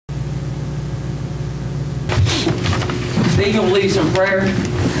Steve, you'll lead us in prayer?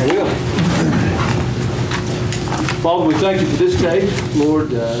 I will. Father, we thank you for this day, Lord,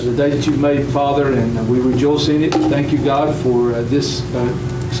 the day that you've made, Father, and we rejoice in it. Thank you, God, for this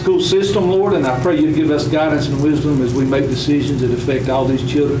school system, Lord, and I pray you to give us guidance and wisdom as we make decisions that affect all these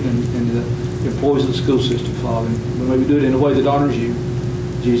children and the employees of the school system, Father. And may we do it in a way that honors you.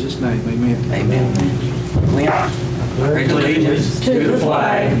 In Jesus' name, amen. Amen. Lynn? Pledge allegiance to the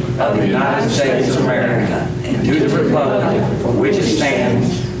flag of the United States of America and to the republic for which it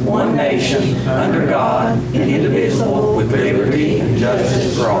stands, one nation, under God, indivisible, with liberty and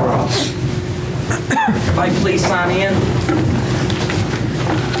justice for all. Everybody please sign in.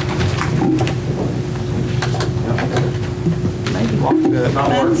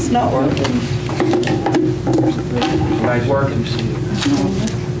 Mine's not working. Everybody's working.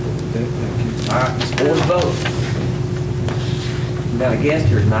 All right, let's board the vote. We got a guest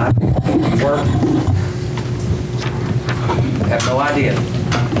here tonight. Work. Have no idea.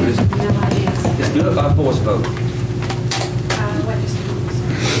 Just do it by voice vote.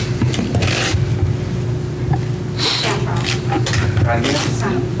 Try again.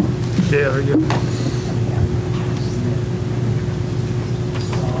 Yeah, there you go.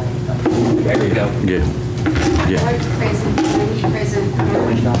 There you go. Yeah. Yeah. White present, Tony present,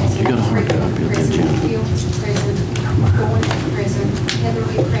 Marley present, Ricky present, Fields present, Bowen present,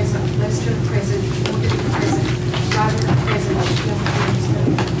 Heatherly present, Lester present, Morgan present, Roger present,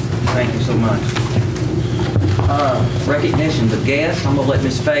 Thank you so much. Recognition of guests. I'm going to let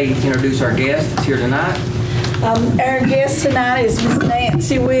Ms. Faye introduce our guest that's here tonight. Our guest tonight is Ms.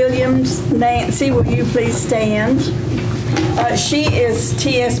 Nancy Williams. Nancy, will you please stand? She is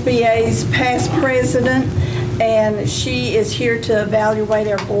TSBA's past president, and she is here to evaluate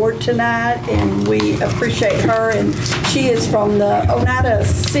our board tonight, and we appreciate her. And she is from the Oneida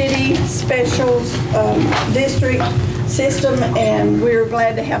City Specials District System, and we're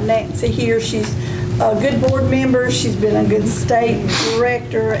glad to have Nancy here. She's a good board member. She's been a good state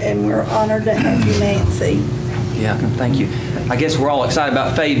director, and we're honored to have you, Nancy. Yeah, thank you. I guess we're all excited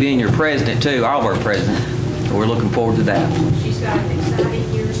about Faye being your president, too, our president. So we're looking forward to that. She's got an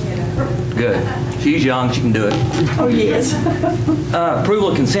exciting year ahead of her. Good. She's young. She can do it. Oh, yes. Approval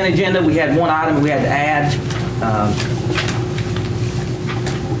of consent agenda. We had one item we had to add.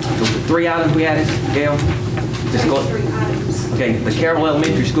 Three items we added, Gail? Just go- 3 items. Okay, the Carroll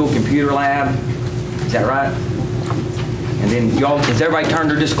Elementary School Computer Lab. Is that right? And then y'all, has everybody turned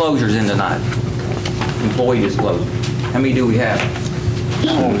their disclosures in tonight? Employee disclosure. How many do we have?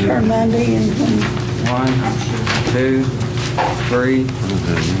 I'll turn mine in. 1, 2, 3,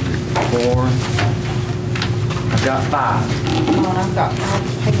 4. I've got 5. I've got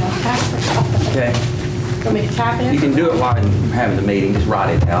Okay. Want me to type it? You can do it while I'm having the meeting. Just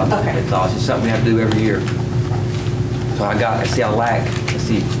write it out. Okay. That's all. It's just something we have to do every year. So I see I lack. Let's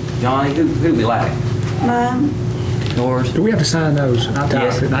see. Johnny, who do we lack? Mine. Yours? Do we have to sign those? I typed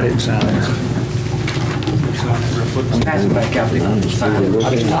Yes. it and I didn't sign it. Pass them back out there. Sign it. I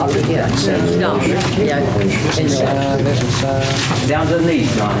just typed it. Yeah, no, yeah, This is signed. Down to the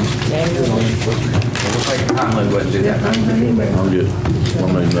knees, Johnny. We'll take the time limit to do that. I'm good.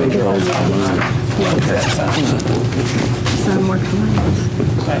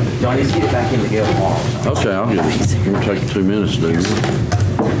 Johnny, let's get it back in the Gale tomorrow. Okay, I'll get it. It'll take 2 minutes to do it.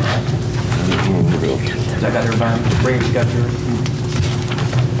 Has that got her burn? Rich got yours?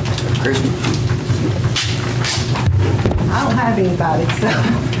 Christian? I don't have anybody, so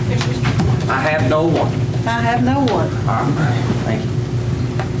I have no one. I have no one. All right, thank you.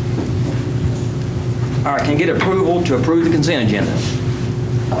 All right, can I get approval to approve the consent agenda?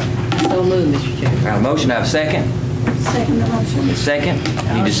 So moved, Mr. Chairman. I have a motion, I have a second. Second motion. Second.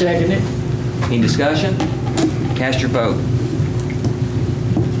 I'll second it. Any discussion? Cast your vote.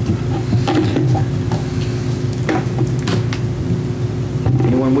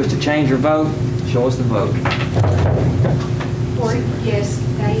 Anyone wish to change your vote? Show us the vote. Ford, yes.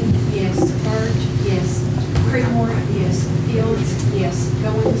 Dane, yes. Burge, yes. Creedmoor, yes. Fields, yes.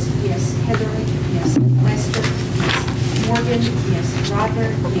 Goins, yes. Heatherly, yes. Lester, yes. Morgan, yes. Rodner,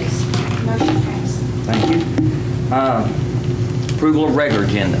 yes. Motion passed. Thank you. Approval of regular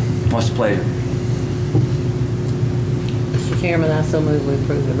agenda. What's the pleasure? Mr. Chairman, I so move we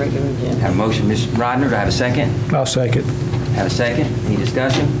approve the regular agenda. Have a motion, Ms. Rodner. Do I have a second? I'll second. Have a second. Any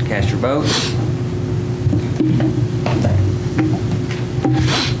discussion? Cast your vote.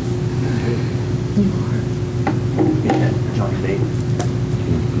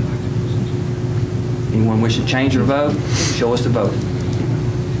 Anyone wish to change their vote? Show us the vote.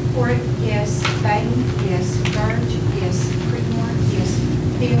 Ford, yes. Dane, yes. Burge, yes. Creedmoor, yes.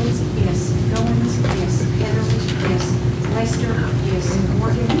 Fields, yes. Goins, yes. Heatherly, yes. Lester, yes.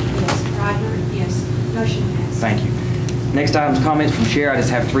 Morgan, yes. Ryder, yes. Motion passed. Thank you. Next item's comments from Chair. I just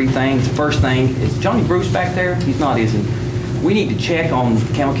have three things. The first thing, is Johnny Bruce back there? He's not, is he? We need to check on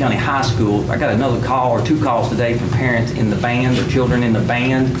Campbell County High School. I got another call or 2 calls today from parents in the band, their children in the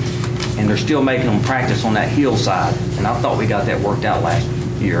band, and they're still making them practice on that hillside. And I thought we got that worked out last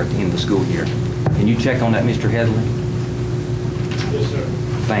year at the end of the school year. Can you check on that, Mr. Headley? Yes, sir.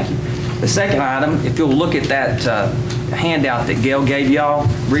 Thank you. The second item, if you'll look at that handout that Gail gave y'all,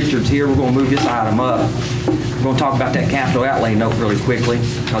 Richard's here, we're going to move this item up. We're going to talk about that capital outlay note really quickly,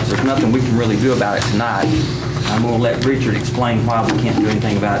 because there's nothing we can really do about it tonight. I'm going to let Richard explain why we can't do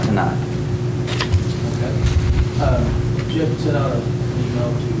anything about it tonight. Okay. Jeff sent out an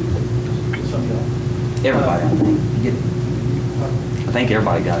email to some of y'all. Everybody, I think. I think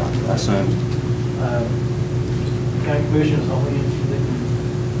everybody got it, I assume. County Commission is only interested in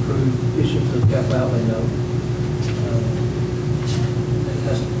approve issuance of capital outlay note. It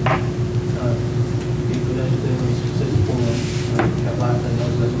has to be presented in a specific form, capital outlay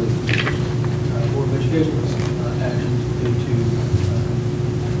note resolution. Board of Education actions due to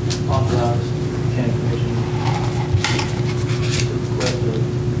authorize the County Commission to request the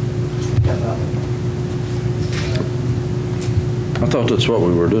capital outlay note. I thought that's what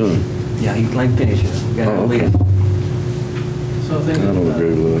we were doing. Yeah, he can finish it. We got Oh, a okay. list. I Something that don't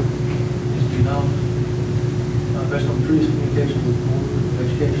agree with that. is to be known, based on previous communication with the Board of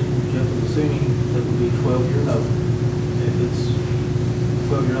Education, Jeff was assuming that would be 12-year note. If it's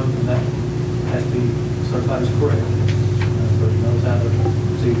 12-year note, then that has to be certified as correct. So he knows how to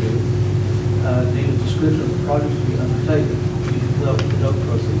proceed with it. Need a description of the project to be undertaken using the note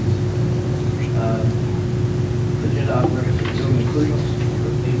proceeds. Agenda item references building improvements,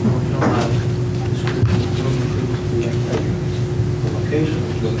 but need more generalized description of building improvements to be undertaken. The location of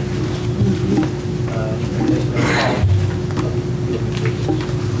the building improvements. Estimate cost of the building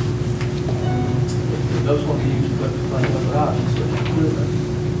improvements. If those want to use plenty of other options, such as equipment,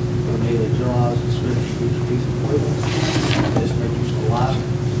 we need a generalized description of each piece of equipment. Estimate useful life of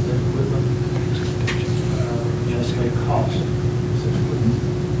that equipment. Estimate cost of such equipment.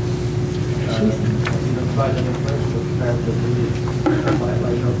 Provide that information with the fact that we did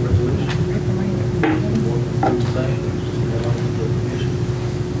violate our resolution. More than the same, it's just that on the commission,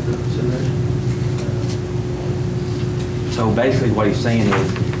 the consideration. So basically what he's saying is,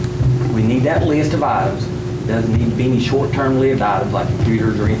 we need that list of items. Doesn't need to be any short-term lived items like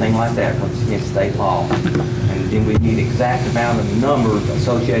computers or anything like that, because it's against state law. And then we need exact amount of numbers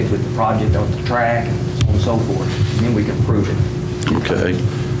associated with the project on the track and so on and so forth. And then we can prove it. Okay.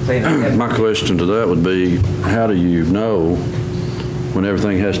 Say that. My question to that would be, how do you know when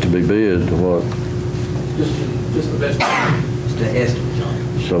everything has to be bid to what? Just the best. It's the estimate, John.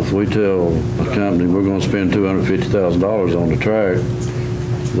 So if we tell a company we're going to spend $250,000 on the track,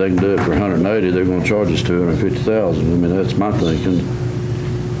 they can do it for $180,000, they're going to charge us $250,000. I mean, that's my thinking.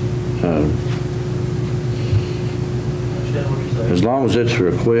 Understand what you're saying? As long as it's for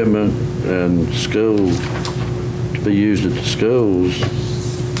equipment and school, to be used at the schools,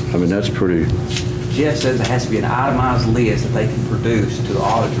 I mean, that's pretty, Jeff says there has to be an itemized list that they can produce to the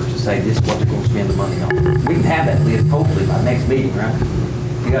auditors to say this is what they're going to spend the money on. We can have that list hopefully by next meeting, right?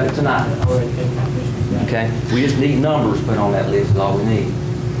 You got it tonight. Already came from commission. Okay? We just need numbers put on that list is all we need.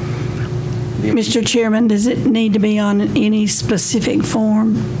 Mr. Chairman, does it need to be on any specific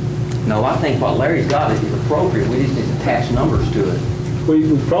form? No, I think what Larry's got is appropriate. We just need to attach numbers to it.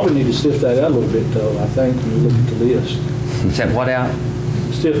 We probably need to sift that out a little bit, though, I think, when you look at the list. Set what out?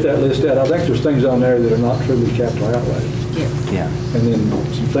 Sift that list out. I think there's things on there that are not truly capital outlay, Yeah. and then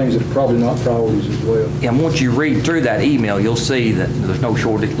some things that are probably not priorities as well. And once you read through that email, you'll see that there's no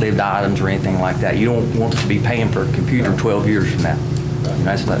short-lived items or anything like that. You don't want to be paying for a computer 12 years from now.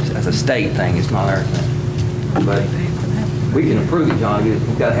 That's a state thing, it's not our thing. But we can approve it, John,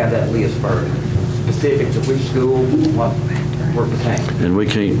 we've got to have that list first. Specifics of which school, what we're paying. and we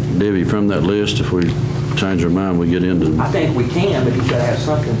can't divvy from that list if we change our mind, we get into. I think we can, but you've got to have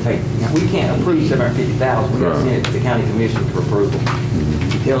something to take. We can't approve $750,000. We got to send it to the county commission for approval.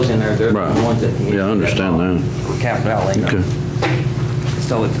 It tells in there they're the Right. ones that can. Yeah, I understand that. For capital outlay. Okay.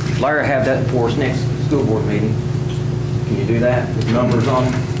 So if Larry have that for us next school board meeting, can you do that with numbers on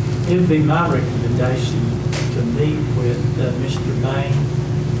it? It would be my recommendation to meet with Mr. Bain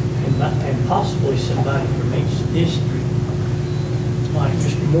and possibly somebody from each district, like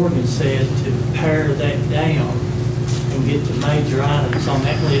Mr. Morgan said, to pare that down and get the major items on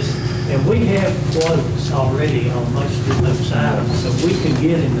that list. And we have quotes already on most of those items, so we can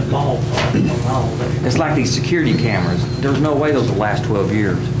get in the ballpark on all of that. It's like these security cameras. There's no way those will last 12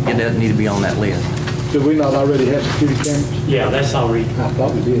 years. It doesn't need to be on that list. Do we not already have security cameras? Yeah, that's already I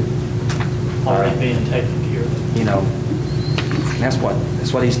thought we did. being taken care of. You know, that's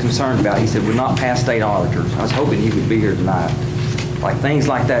what he's concerned about. He said, we're not past state auditors. I was hoping you could be here tonight. Like things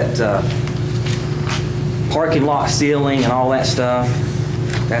like that, parking lot ceiling and all that stuff,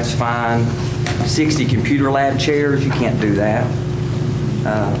 that's fine. 60 computer lab chairs, you can't do that.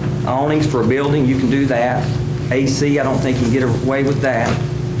 Awnings for a building, you can do that. AC, I don't think you can get away with that.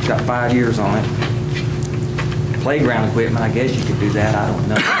 It's got 5 years on it. Playground equipment, I guess you could do that, I don't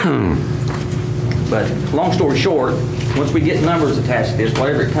know. But long story short, once we get numbers attached to this,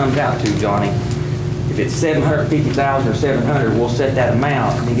 whatever it comes out to, Johnny, if it's 750,000 or 700, we'll set that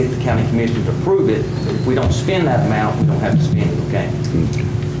amount and get the county commissioner to approve it. But if we don't spend that amount, we don't have to spend it, okay?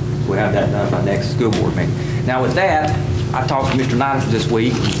 So we have that done by next school board meeting. Now with that, I talked to Mr. Knight this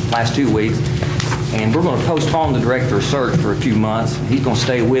week, last 2 weeks, and we're going to postpone the director of search for a few months. He's going to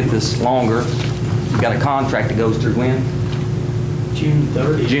stay with us longer. We've got a contract that goes through when? June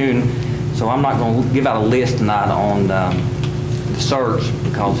 30th. June. So I'm not going to give out a list tonight on the search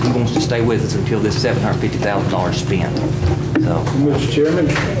because he wants to stay with us until this $750,000 is spent. So, Mr. Chairman,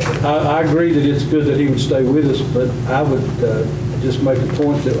 I agree that it's good that he would stay with us, but I would just make a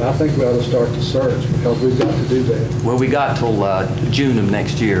point that I think we ought to start the search because we've got to do that. well, we got till June of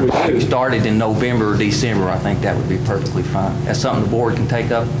next year. We do. If we started in November or December, I think that would be perfectly fine. That's something the board can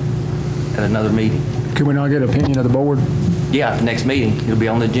take up at another meeting. Can we not get an opinion of the board? Yeah, the next meeting. It'll be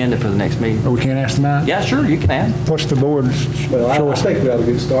on the agenda for the next meeting. Or we can't ask tonight? Yeah, sure, you can add. What's the board's Well, I choice? think we ought to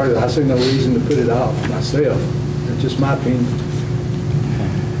get started. I see no reason to put it off myself. It's just my opinion.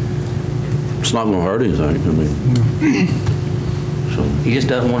 It's not gonna hurt anything, I mean. So, He just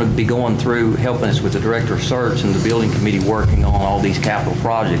doesn't want to be going through helping us with the director of search and the building committee working on all these capital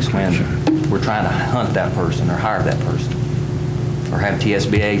projects when we're trying to hunt that person or hire that person. Or have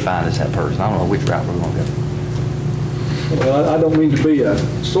TSBA find us that person. I don't know which route we're going to go. Well, I don't mean to be a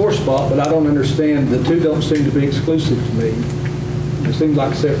sore spot, but I don't understand. The two don't seem to be exclusive to me. They seem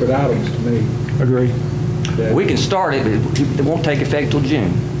like separate items to me. Agree. That- We can start it, but it won't take effect till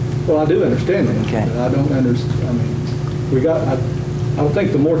June. Well, I do understand that. Okay. But I don't understand, I mean, I would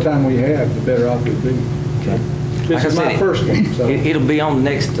think the more time we have, the better off we'll be. Okay. This Like I is my said, first one, so. It'll be on the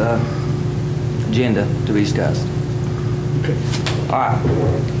next agenda to be discussed. Okay. All right.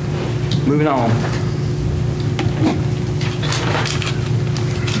 Moving on.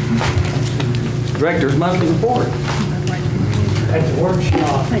 Director's monthly report. At the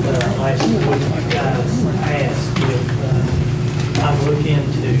workshop last week, you guys asked if I would look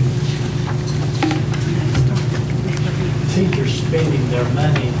into teachers spending their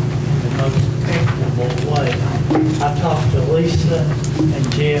money in the most equitable way. I talked to Lisa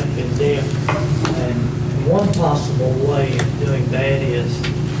and Jeff and Deb, and one possible way of doing that is,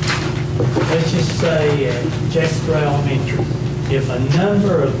 let's just say at Jacksboro Elementary, if a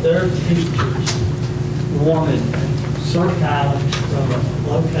number of their teachers wanted certain items from a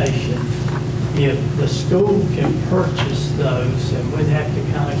location, if the school can purchase those, and we'd have to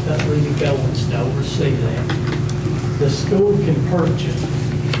kind of cut Rita Goins to oversee that, the school can purchase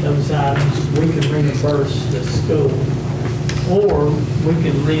those items, we can reimburse the school, or we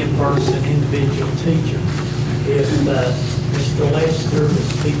can reimburse an individual teacher. If Mr. Lester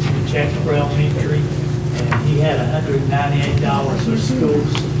was teaching at Jacksboro Elementary, and he had $198 of school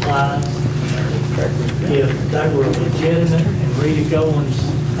supplies, if they were legitimate and Rita Goins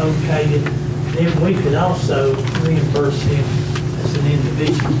okayed it, then we could also reimburse him as an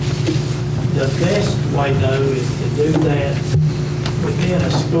individual. The best way, though, is to do that within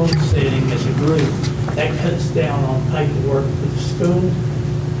a school setting as a group. That cuts down on paperwork for the school.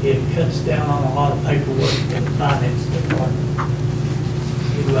 It cuts down on a lot of paperwork for the finance department.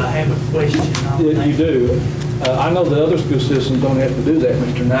 Do I have a question on Yeah, that? you do. I know the other school systems don't have to do that,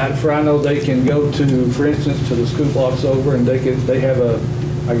 Mr. Knight. For I know they can go to, for instance, to the school blocks over and they have a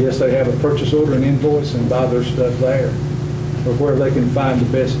purchase order and invoice and buy their stuff there, or where they can find the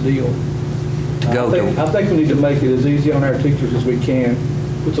best deal. I think we need to make it as easy on our teachers as we can.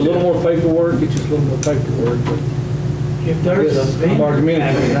 It's a little more paperwork, it's just a little more paperwork, but If there's a I'm vendor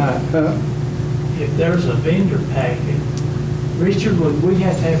argumentative packet, tonight. if there's a vendor packet, Richard, would we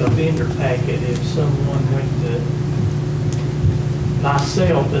have to have a vendor packet if someone went to,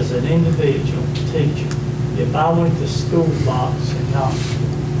 myself as an individual teacher, if I went to School Box and not,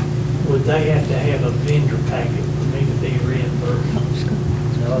 would they have to have a vendor packet for me to be reimbursed?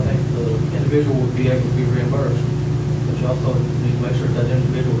 No, I think the individual would be able to be reimbursed, but you also need to make sure that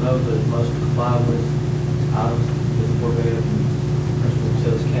individual knows that it must comply with items that the board and principal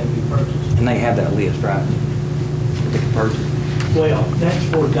says can be purchased. And they have that list, right? That they can purchase. Well, that's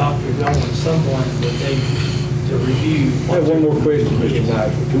where Dr. Goins, someone would need to review. I have one more question, Mr.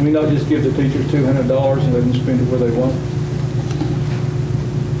 Knight. Can we not just give the teachers $200 and let them spend it where they want?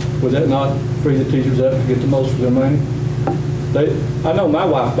 Would that not free the teachers up to get the most for their money? I know my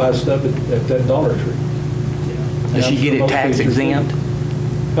wife buys stuff at that Dollar Tree. Does she get it tax exempt?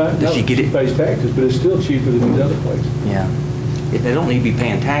 Does she get it- She pays taxes, but it's still cheaper than these other places. Yeah. They don't need to be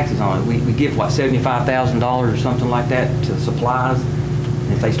paying taxes on it. We give, what, $75,000 or something like that to supplies?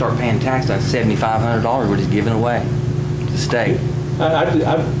 And if they start paying tax, that's $7,500 we're just giving away to the state. I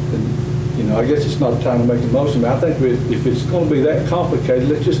guess it's not time to make a motion, but I think if it's going to be that complicated,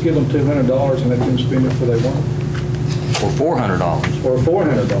 let's just give them $200 and let them spend it where they want. Or $400. Or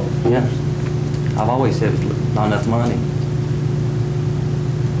 $400. Yeah. I've always said it's not enough money.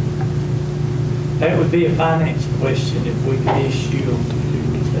 That would be a finance question if we could issue a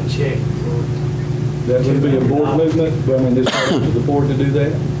check for. That would be a board movement, but I mean, it's up to the board to do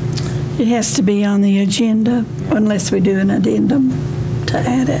that. It has to be on the agenda unless we do an addendum to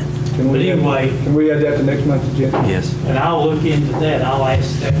add it. Can But anyway- Can we add that to next month's agenda? Yes. And I'll look into that, I'll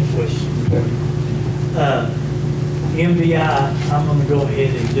ask that question. MVI, I'm gonna go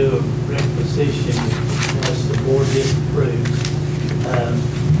ahead and do a requisition unless the board disapproves,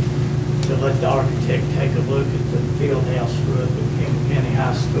 to let the architect take a look at the field house roof at Campbell County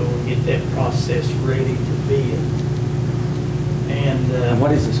High School and get that process ready to bid. And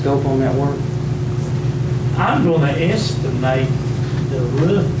What is the scope on that work? I'm gonna estimate the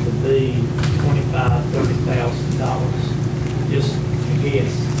roof to be $25,000-$30,000, just a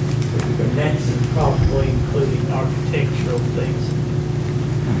guess. And that's probably including architectural things.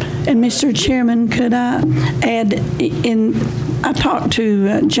 And Mr. Chairman, could I add I talked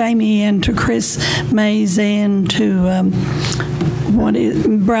to Jamie and to Chris Mays and to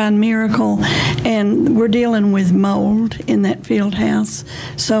Brian Miracle, and we're dealing with mold in that field house.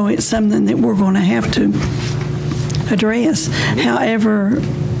 So it's something that we're going to have to address, however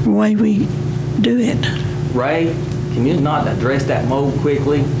way we do it. Ray, can you not address that mold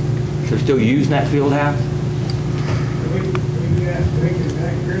quickly? They're still using that field house?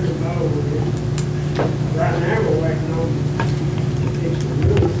 Right now, we're working on fixing the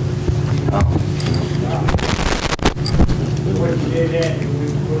roof. What you did that,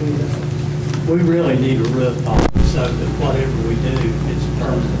 We really need a roof on it, so that whatever we do, it's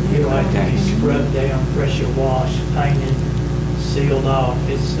permanent. It'll have to be scrubbed down, pressure washed, painted, sealed off.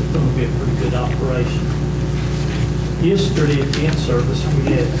 It's going to be a pretty good operation. Yesterday at the in-service, we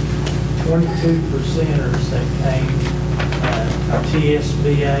had 22%ers that came, our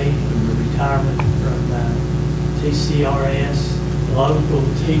TSBA, from the retirement from TCRS, local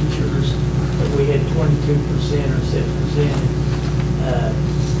teachers, but we had 22%ers that presented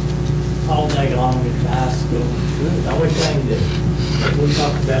all day long at the high school. The only thing that we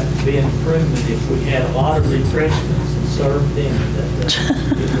talked about would be an improvement if we had a lot of refreshments and served them, that it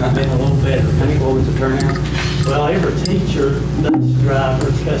would have been a little better. What was the turnout? Well, every teacher, bus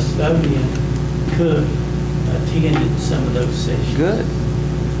driver, custodian, cook attended some of those sessions. Good.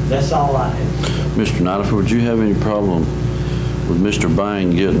 That's all I have. Mr. Nidifer, would you have any problem with Mr.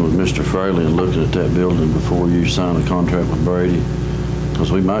 Bain getting with Mr. Fraley and looking at that building before you sign a contract with Brady?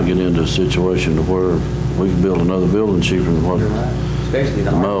 Because we might get into a situation to where we can build another building cheaper than what. You're right. Especially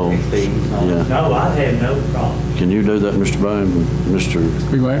the mold. architect fees. Yeah. No, I have no problem. Can you do that, Mr. Bain, Mr.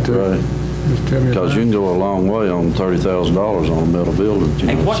 We might to. Ray? Just tell me Because about you it. can go a long way on $30,000 on a metal building. you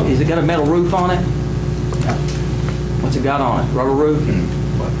And know, what, so- has it got a metal roof on it? What's it got on it? Rubber roof?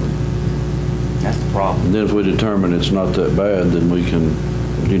 That's the problem. And then if we determine it's not that bad, then we can,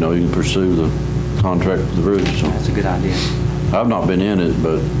 you can pursue the contract with the roof. So That's a good idea. I've not been in it,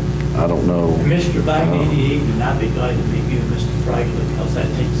 but I don't know. And Mr. Bain, any evening, I'd be glad to meet you and Mr. Fraley, because that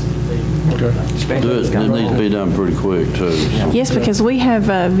needs to be. Okay. Especially Do if it, it's and got it needs to be done pretty quick, too. Yes, because we have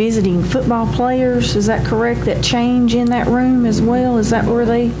visiting football players, is that correct, that change in that room as well? Is that where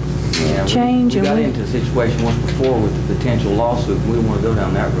they Yeah, change? We and got into a situation once before with the potential lawsuit. We don't want to go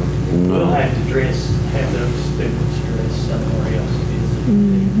down that road. We'll No. have to have those students dress somewhere else.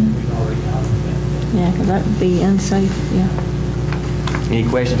 We've already talked about that. Yeah, because that would be unsafe, yeah. Any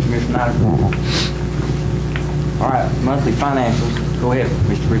questions from Mr. Snyder? All right, monthly financials. Go ahead,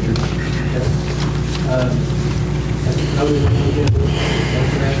 Mr. Richards. As noted, we get the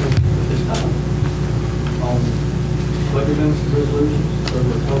financials at this time. On budget amendments and resolutions, there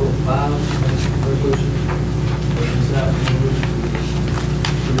were a total of 5 resolutions. This out to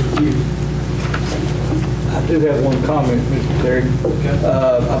review. I do have one comment, Mr. Terry.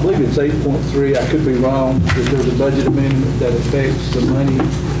 I believe it's 8.3, I could be wrong, that there's a budget amendment that affects the money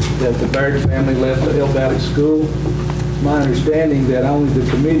that the Baird family left to help out at school. my understanding that only the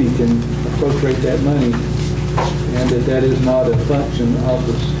committee can appropriate that money, and that is not a function of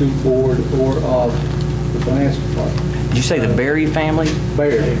the school board or of the finance department. Did you say the Berry family?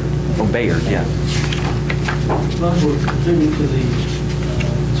 Baird. Oh, Bayard, yeah. Funds will contribute to the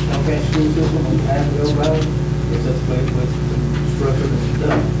Alpine school system on behalf of El Valley, because that's the way it's structured and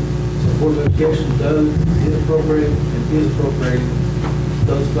done. So the Board of Education is appropriating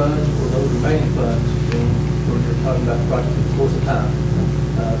those funds or those remaining funds when you're talking about the project in the course of time.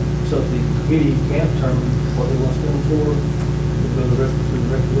 So the committee can determine what they want to spend them for, through the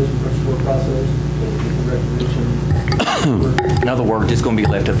requisition purchase order process, get the requisition. In other words, it's going to be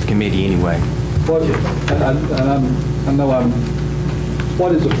left up to the committee anyway.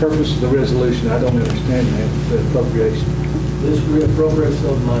 What is the purpose of the resolution? I don't understand that, the appropriation. This reappropriates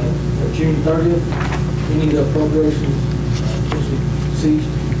those monies. At June 30th, any of the appropriations essentially ceased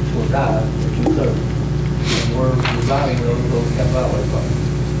or died at June 30th. And we're reviving those capital outlay funds,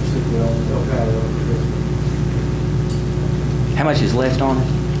 specifically on the El Valley. How much is left on it?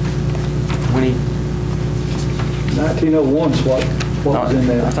 20? 1901 is what was in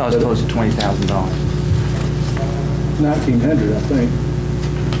there. I thought it was close to $20,000. 1900, I think.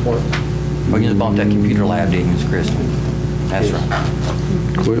 Well, you just bought that computer lab, didn't you, Ms. Crystal? That's right.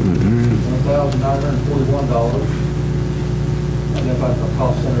 Equipment, $1,941. Identified by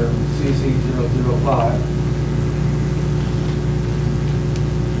cost center CC005.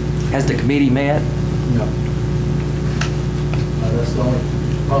 Has the committee met? No. That's the only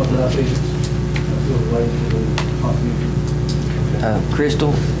problem that I see that's still related to the contribution.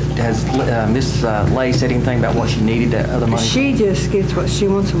 Crystal, has Ms. Lay said anything about what she needed that other money? She just gets what she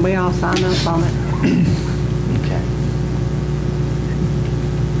wants and we all sign up on it. Okay.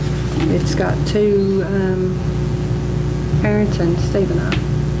 It's got two parents and Steve and I,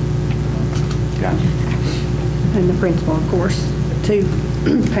 Gotcha. and the principal, of course, two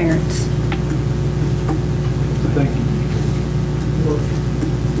parents. Thank you.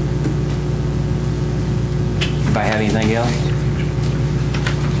 Anybody have anything else?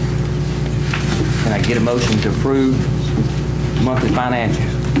 Can I get a motion to approve monthly financials?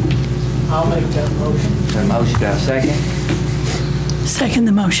 I'll make that motion. Got a motion, do I have a second? Second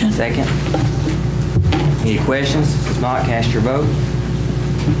the motion. Second. Any questions? If not, cast your vote.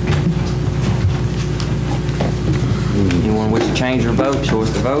 Anyone wish to change their vote, show us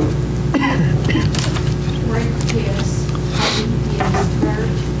the vote. Rick, yes. Bobby, yes. Bert,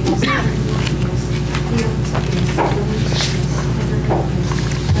 yes. Cranmore, yes. Fields, yes. Williams, yes. Heatherly, yes.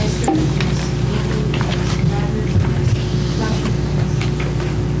 Lester, yes. Anthony, yes. Ryder, yes. Washington, yes.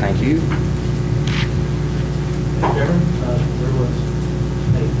 Thank you. Mr. Chairman, there was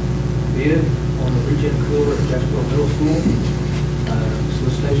a bid on the regen cooler at Jacksonville Middle School.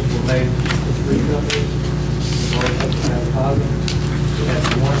 Solicitations were made with 3 companies. We had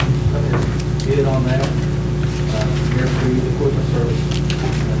one company bid on that, Mercury Equipment Service.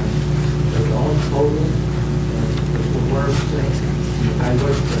 They're the only proposal. This will work,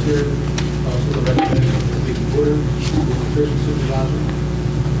 evaluation criteria, also the recommendation of Vicki Woodard, the nutrition supervisor.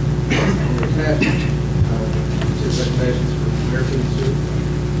 And the attachment, recommendations for Mercury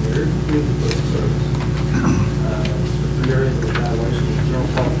Equipment Service. The 3 areas of evaluation is general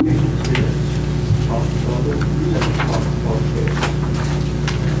qualification experience, cost control, technical qualification.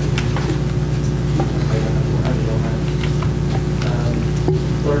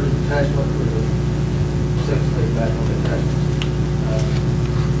 Third attachment for the second page back on the attachment.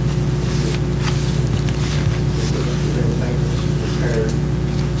 Everything was prepared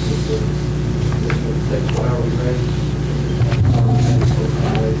with the technical hourly rate,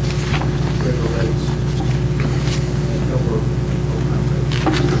 regular rates, and overtime rates.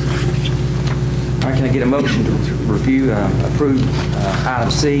 All right, can I get a motion to review, approve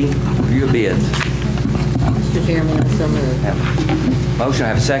item C, review of bids? Mr. Chairman, I so move. Have a motion,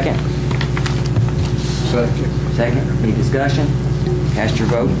 have a second? Second. Second, any discussion? Cast your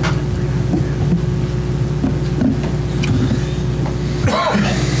vote.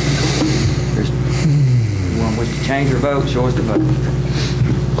 Anyone wish to change your vote, show us the vote.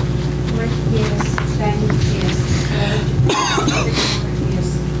 Rick, yes. Bang, yes. Bird, yes.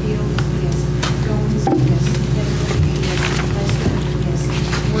 Fields, yes. Goins, yes. Heatherly, yes. Lester, yes.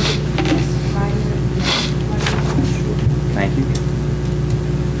 Morgan, yes. Ryder, yes. Washington, yes. Thank you.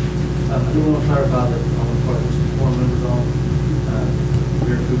 I do want to clarify that on the part of Mr. Board members on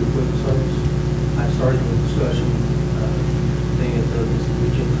Beer and Food Equipment Service. I started the discussion, being at the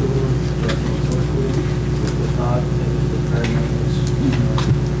region cooler, that was not, it was the repair maintenance.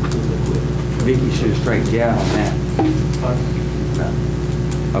 Vicki should have straightened you out on that.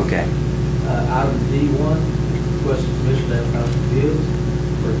 Okay. Item D1, requesting permission to advertise for bids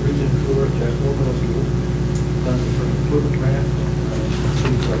for a region tour at Jacksonville Middle School, funded from equipment grant,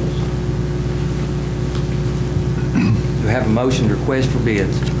 student service. Do we have a motion to request for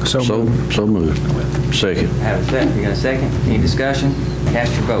bids? So moved. Second. Have a second. You got a second? Any discussion?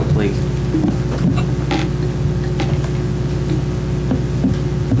 Cast your vote, please.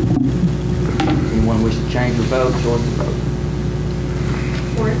 Anyone wish to change your vote, choice of vote?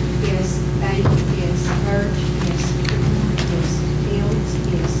 Ford, yes. Bain, yes. Bird, yes. Creedmoor, yes. Fields,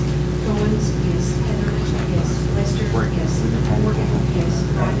 yes. Goins, yes. Heatherly, yes. Lester, yes. Morgan, yes.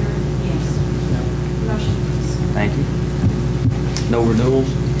 Ryder, yes. Motion carries. Thank you. No renewals?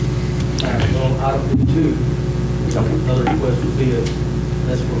 On item B2, another request for bid,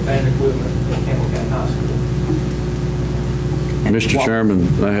 that's for band equipment at Campbell County High School. Mr. Chairman,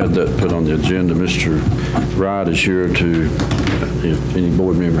 I had that put on the agenda. Mr. Wright is here to, if any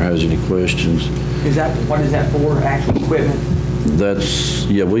board member has any questions. What is that for, actual equipment? That's,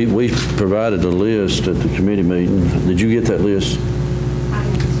 yeah, we provided a list at the committee meeting. Did you get that list? I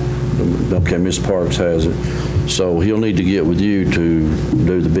think so. Okay, Ms. Parks has it. So he'll need to get with you to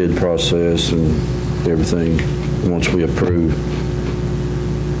do the bid process and everything once we approve.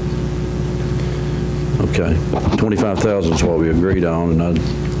 Okay, 25,000 is what we agreed on, and I'd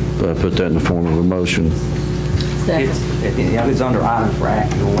put that in the form of a motion. It's under items for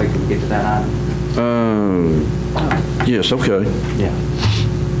action. We'll wait till we get to that item. Yes, okay. Yeah.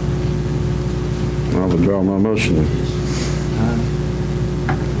 I'll withdraw my motion.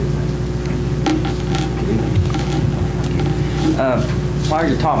 While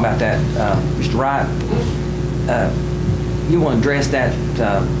you're talking about that, Mr. Wright, you want to address that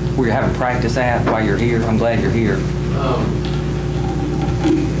where you're having practice at while you're here? I'm glad you're here. To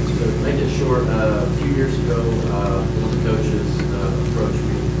make it short, a few years ago, one of the coaches approached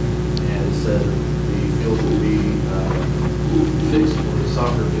me and said the field would be fixed for the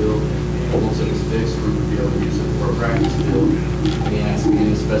soccer field, and once it was fixed, we would be able to use it for a practice field. And he asked me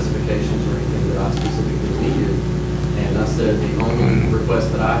any specifications or anything that I specifically needed. And I said the only request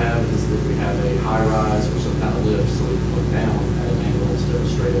that I have is that we have a high rise or some kind of lift so we can look down at an angle instead of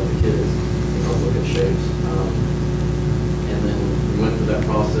straight at the kids, look at shapes. And then we went through that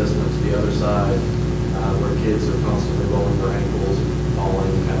process, went to the other side where kids are constantly rolling their ankles,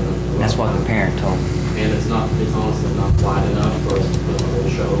 falling, kind of. That's what the parent told me. And it's honestly not wide enough for us to put a whole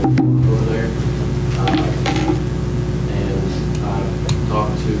show over there. And I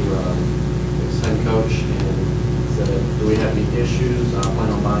talked to his head coach and said, do we have any issues? I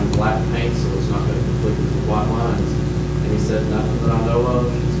plan on buying black paint so it's not going to conflict with the white lines. And he said, nothing that I know of.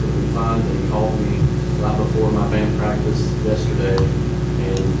 It's going to be fine. And he called me right before my band practice yesterday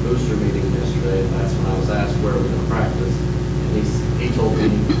and booster meeting yesterday. And that's when I was asked where we're going to practice. And he told me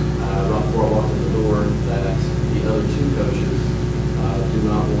right before I walked in the door that the other two coaches do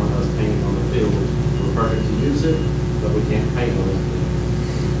not want us painting on the field. We're perfect to use it, but we can't paint on it.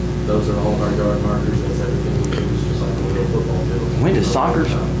 Those are all of our yard markers. That's everything we use, just like a real football field. When does soccer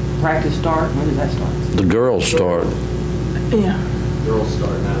practice start? When does that start? The girls start. Yeah. Girls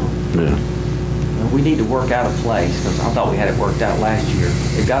start now. Yeah. We need to work out a place, because I thought we had it worked out last year.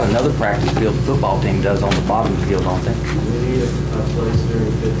 They've got another practice field the football team does on the bottom field, don't they? We need a place during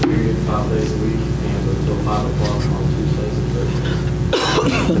the fifth period, 5 days a week, and until 5 o'clock on Tuesdays and Thursdays.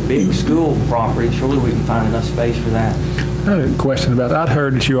 The big school property, surely we can find enough space for that. I had a question about that. I'd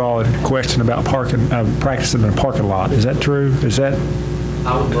heard that you all had a question about practicing in a parking lot. Is that true? Is that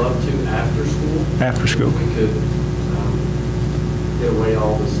I would love to after school. after school? We could get away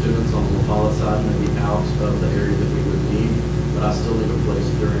all the students on the La Follette side, maybe out of the area that we would need, but I still need a place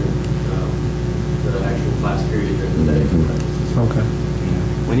during the actual class period during the day for practices. Okay.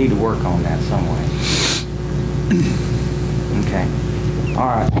 We need to work on that some way. Okay. All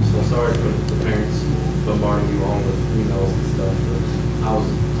right. So sorry for the parents bombarding you all with emails and stuff, but I was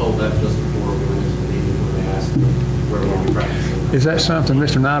told that just before we went into the meeting when they asked me where we'll be practicing. Is that something,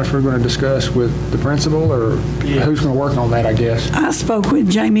 Mr. Knight, we're going to discuss with the principal, or who's going to work on that, I guess? I spoke with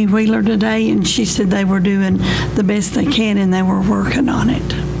Jamie Wheeler today, and she said they were doing the best they can, and they were working on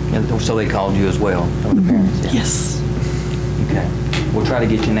it. And so they called you as well, from the parents? Yeah. Yes. Okay. We'll try to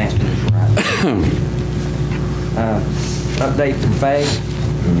get you an answer, Mr. Wright. Update from Faye.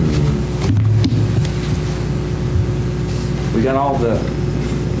 We got all the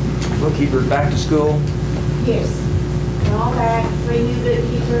bookkeepers back to school? Yes. They're all back, 3 new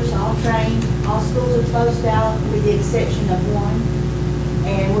bookkeepers, all trained. All schools are closed out with the exception of one.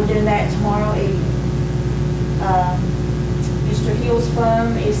 And we're doing that tomorrow evening. Mr. Hill's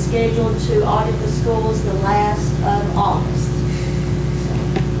firm is scheduled to audit the schools the last of August.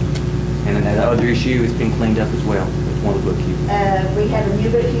 And then that other issue has been cleaned up as well. That's one of the bookkeepers. We have a new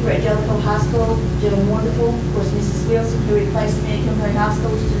bookkeeper at Jellicoe High School, doing wonderful. Of course, Mrs. Wilson, who replaced me at Cumberland High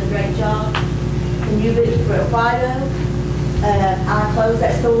School, is doing a great job. The new bookkeeper at White Oak, I closed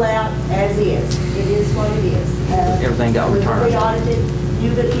that school out as is. It is what it is. Everything got returned. We audited.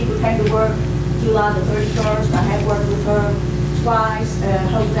 New bookkeeper came to work July the 31st. I have worked with her twice.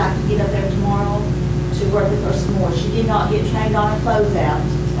 Hopefully I can get up there tomorrow to work with her some more. She did not get trained on a closeout.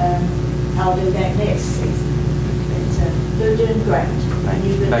 I'll do that next season. But they're doing great. I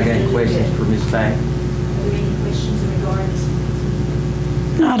got any questions for Ms. Bank? Are there any questions in regards?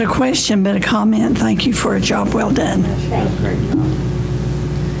 Not a question, but a comment. Thank you for a job well done. Great job.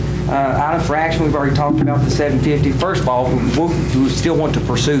 Item for action, we've already talked about the 750. First of all, we still want to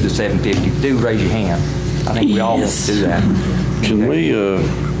pursue the 750. Do raise your hand. I think we all want to do that.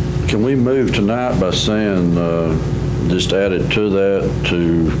 Can we move tonight by saying, just added to that,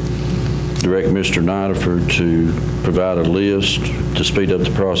 to direct Mr. Nideford to provide a list to speed up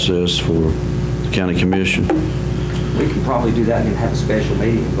the process for the county commission? We can probably do that and have a special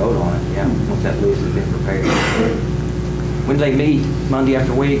meeting and vote on it, yeah, once that list has been prepared. When do they meet? Monday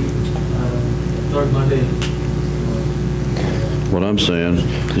after week? Third Monday. What I'm saying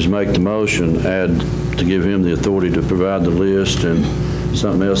is make the motion, add to give him the authority to provide the list and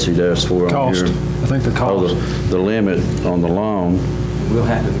something else he'd asked for on here. Cost. I think the cost. The limit on the loan. We'll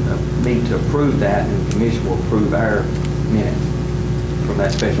have to meet to approve that, and the commission will approve our minutes from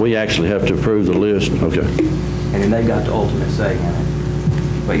that special. We actually have to approve the list? Okay. And then they got the ultimate say in it.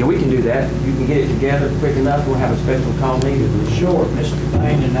 But yeah, we can do that. You can get it together quick enough. We'll have a special call meeting. Sure, Mr.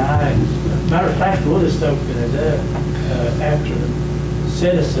 Bain and I, matter of fact, we'll just open it up after,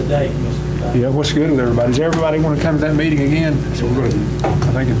 set us a date, Mr. Bain. Yeah, what's good with everybody? Does everybody want to come to that meeting again? So we're good.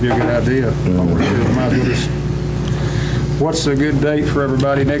 I think it'd be a good idea. Might as well just- What's a good date for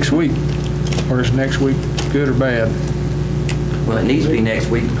everybody next week? Or is next week good or bad? Well, it needs to be next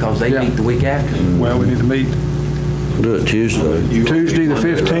week because they meet the week after. Well, we need to meet Do it Tuesday. Tuesday the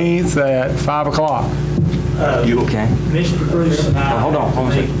 15th at 5 o'clock. You okay? Mr. Bruce and I Hold on, hold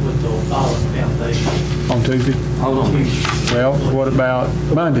on a meet second. with the Olive Foundation. On Tuesday? Hold on. Well, what about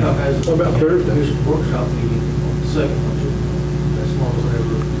Monday? What about Thursday's workshop meeting on the second? That's one of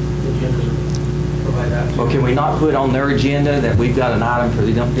whatever agendas are provided out. Well, can we not put on their agenda that we've got an item for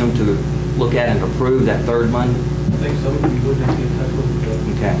them to look at and approve that third Monday? I think so. We would have to get in touch with the.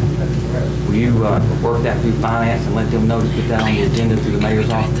 Okay. Will you work that through finance and let them know to put that on the agenda through the mayor's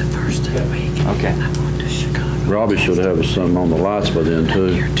office? The first of the week. Okay. Robbie should have something on the lights by then,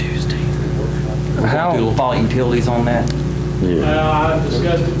 too. How? Do fall utilities on that? Yeah. I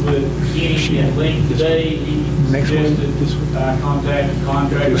discussed it with Kenny and Link today. He suggested I contact the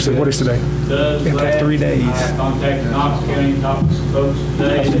contractor. So what is today? Does In that. 3 days. I contacted Knox County, talked to some folks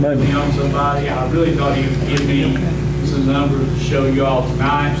today. That's Monday. They on somebody. I really thought he would give me some numbers to show you all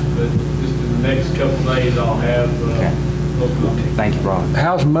tonight, but just in the next couple of days, I'll have, Thank you, Robert.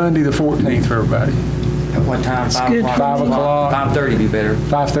 How's Monday the 14th for everybody? At what time? 5 o'clock? 5 o'clock. 5:30 be better.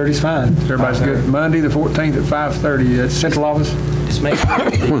 5:30 is fine. Everybody's good. Monday the 14th at 5:30 at Central Office? Just make sure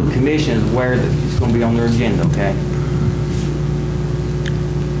the commission is aware that it's going to be on their agenda, okay?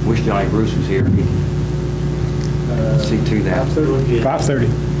 Wish Johnny Bruce was here. He can see to that. 5:30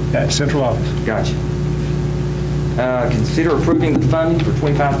 at Central Office. Gotcha. Consider approving the funding for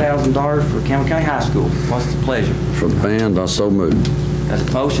 $25,000 for Campbell County High School. What's the pleasure? For the band, I so moved. That's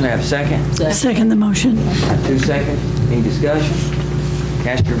a motion. I have a second. Second the motion. I have 2 seconds. Any discussion?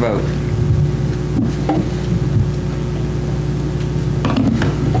 Cast your vote.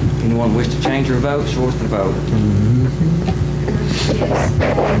 Anyone wish to change your vote? Show us the vote. Yes. Yes.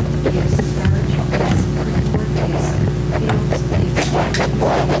 Burge. Yes. Creekmore. Yes.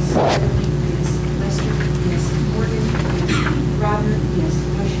 Fields. Yes. Yes. Lester. Yes. Morgan. Yes. Robert. Yes.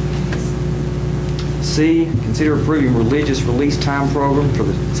 Motion carries. C, consider approving religious release time program for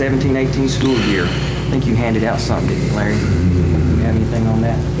the 17-18 school year. I think you handed out something, didn't you, Larry? Do you have anything on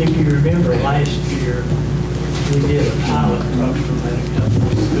that? If you remember last year, we did a pilot program at a couple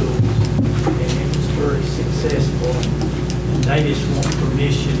of schools, and it was very successful. And they just want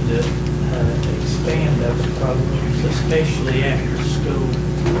permission to expand those programs, especially after school.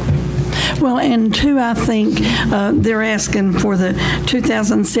 Well, and two, I think they're asking for the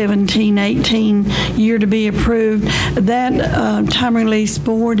 2017-18 year to be approved. That time release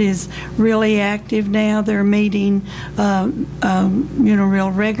board is really active now. They're meeting,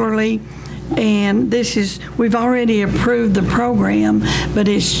 real regularly. And this is, we've already approved the program, but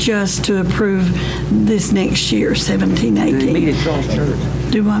it's just to approve this next year, 17-18. Do they meet at Charles Church?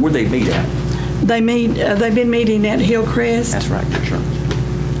 Do what? Where'd they meet at? They meet, they've been meeting at Hillcrest. That's right, your church.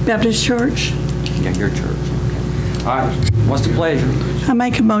 Baptist Church. Yeah, your church. Okay. All right, what's the pleasure? I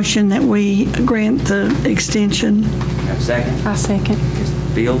make a motion that we grant the extension. Have a second? I second.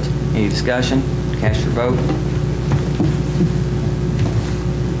 Mr. Fields, any discussion? Cast your vote.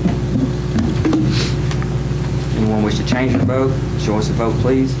 Anyone wish to change their vote? Show us a vote,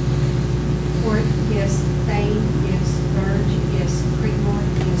 please. Ford, yes. Bain, yes. Burge, yes. Creekmore,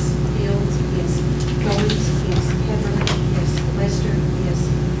 yes. Fields, yes. Goins, yes. Heatherly, yes. Lester, yes.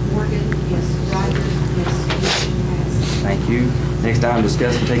 Morgan, yes. Ryder, yes. Motion passed. Thank you. Next item,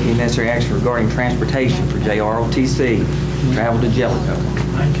 discuss and take any necessary action regarding transportation for JROTC, travel to Jellicoe.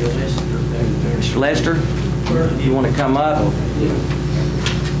 Thank you, Lester. Mr. Lester, if you want to come up.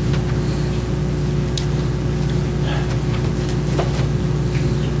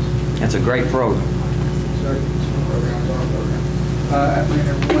 That's a great program. Afternoon,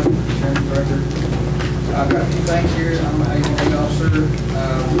 everyone, Chairman, Director. I've got a few things here. I'm an agency officer.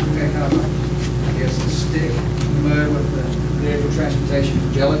 We've got kind of, I guess, a stick in the mud with the vehicle transportation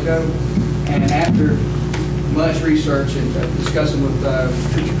for Jellicoe. And after much research and discussing with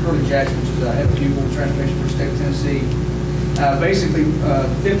Preacher Curly Jackson, which is head of pupil transportation for the state of Tennessee, basically,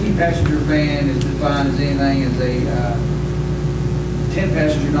 15-passenger van is defined as anything as a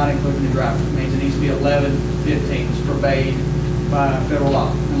 10-passenger not including the driver. It means it needs to be 11, 15. It's forbade by federal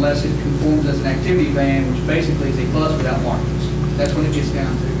law, unless it conforms as an activity van, which basically is a bus without markings. That's what it gets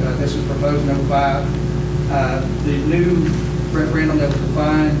down to. This is proposed number 5. The new referendum that was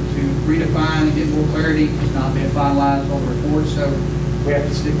defined to redefine and get more clarity has not been finalized on the report, so we have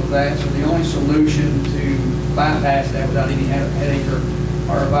to stick with that. So the only solution to bypass that without any headache or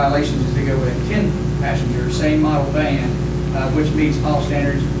violations is to go with a 10-passenger, same model van, which meets all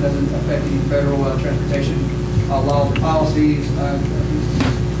standards, doesn't affect any federal transportation laws or policies,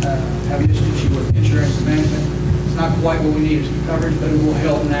 have an issue with insurance and management. It's not quite what we need as coverage, but it will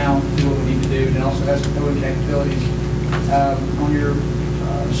help now do what we need to do, and it also has some towing capabilities. On your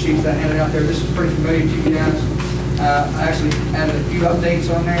sheets that I handed out there, this is pretty familiar to you guys. I actually added a few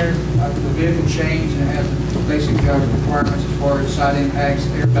updates on there. The vehicle changed, and it has the basic requirements as far as side impacts,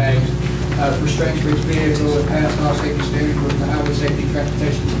 airbags, restraints for each vehicle, it passed all safety standards with the Highway Safety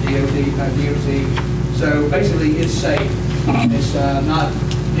Transportation DOT. So basically, it's safe. It's not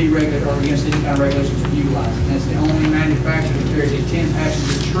deregulated or against any kind of regulations to utilize. And it's the only manufacturer that carries a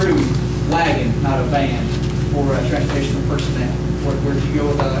 10-passenger true wagon, not a van, for transportation of personnel. Where you go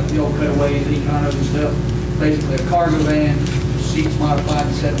with the old cutaways, Econos and stuff, basically a cargo van, seats modified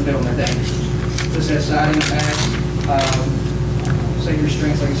and set in the middle, and they're dangerous. This has side impacts, safety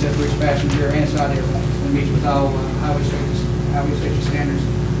restraints, like I said, for each passenger and side airbags. It meets with all highway safety standards.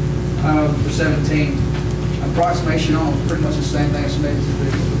 For 17, approximation on pretty much the same thing I submitted to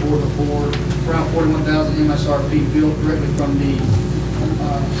the board before. Around 41,000 MSRP built directly from the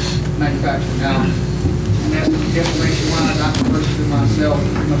manufacturer. Now, and that's the information wise, I can purchase it myself,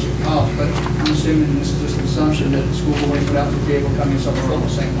 pretty much at cost, but I'm assuming this is just an assumption that the school board put out the vehicle coming somewhere along the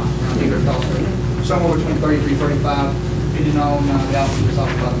same line. I think it's also somewhere between 33, 35, depending on the output that's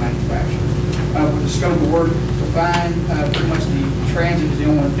offered by the manufacturer. With the scope of work defined, pretty much the transit is the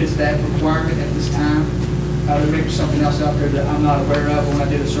only one that fits that requirement at this time. There may be something else out there that I'm not aware of. When I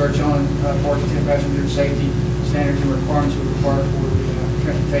did a search on parts of 10-passenger safety standards and requirements we require for the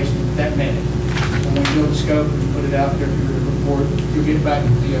transportation, that met it. And when you build the scope and put it out there for the report, you'll get back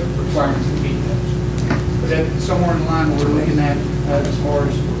the requirements that meet those. But that's somewhere in line what we're looking at as far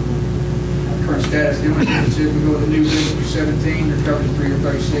as current status. The only difference is we go with the new vehicle for 17, they're covered in 3 or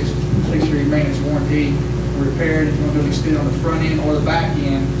 36, at least 3 maintenance warranty, repaired. If you want to extend on the front end or the back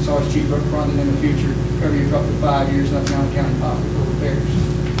end, it's always cheaper up front than in the future. Cover you for up to 5 years, nothing on the county pocket for repairs.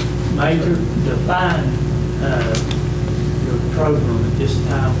 Major, define your program at this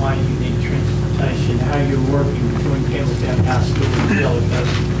time, why you need transportation, how you're working between Campbell County High School and Jellicoe.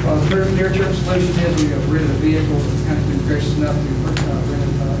 The near-term solution is we got rid of the vehicle. It's kind of been gracious enough to rent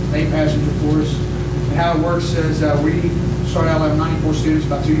 8-passenger for us. And how it works is we started out with 94 students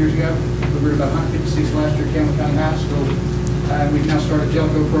about 2 years ago. We were about 156 last year at Campbell County High School. We've now started a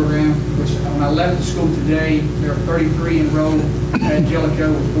Jellicoe program, which when I left the school today, there are 33 enrolled at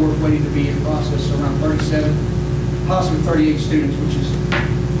Jellicoe with 4 waiting to be in process, so around 37, possibly 38 students, which is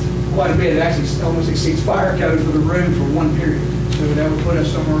quite a bit. It actually almost exceeds fire code for the room for one period. So that would put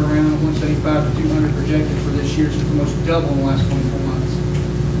us somewhere around 175 to 200 projected for this year, so it's almost double in the last 24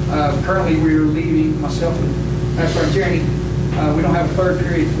 months. Currently, we are leaving, myself and Pastor Tierney, we don't have a third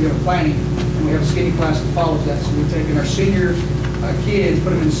period, we have a planning, and we have a skinny class that follows that. So we're taking our senior kids, put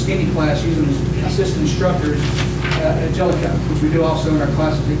them in the skinny class, using them as assistant instructors at Jellicoe, which we do also in our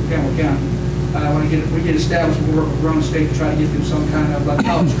classes in Campbell County. we get established, we work with Rowan State to try to get them some kind of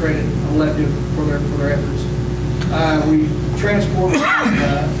college credit elective for their efforts. We transport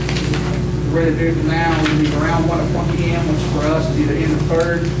ready to do it now. We leave around 1 p.m., which for us is either in the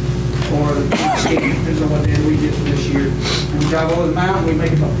third or the second, depends on what day we get for this year. And we drive over the mountain, we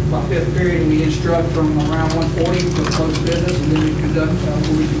make about fifth period, and we instruct from around 1:40 to close business, and then we conduct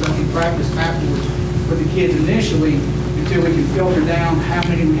practice afterwards with the kids initially until we can filter down how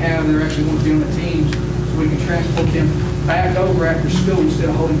many we have that actually want to be on the teams, so we can transport them back over after school instead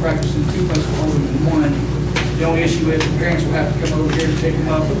of holding practice in two places, holding them in one. The only issue is the parents will have to come over here to pick them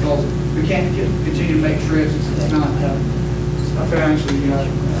up because we can't continue to make trips. It's not financially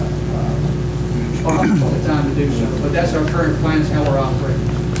possible at the time to do so. But that's our current plan, is how we're operating.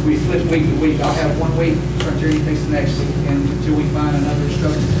 We flip week to week. I'll have 1 week, Journey takes the next week, and until we find another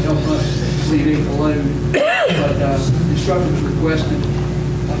instructor to help us alleviate the load. But the instructor was requested,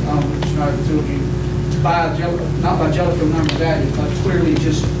 Schneider told you, not by Jellicoe number value, but clearly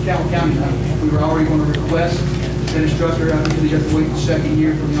just Campbell County numbers. We were already going to request an instructor out until you have to wait the second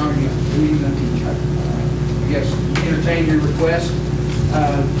year for the Army to yes, entertain your request.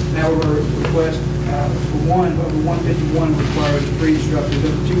 Now we're going to request for one, over 151 requires 3 instructors,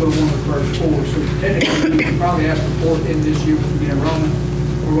 over 201 requires 4. So technically, we can probably ask for 4 in this year with the enrollment.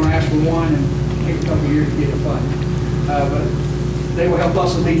 We're going to ask for 1 and take a couple of years to get it funded. But they will help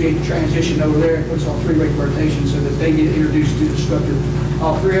us alleviate the transition over there and put us on 3-way rotations so that they get introduced to the instructor,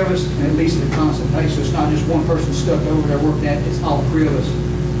 all 3 of us, and at least at a constant pace. So it's not just one person stuck over there working at it, it's all 3 of us.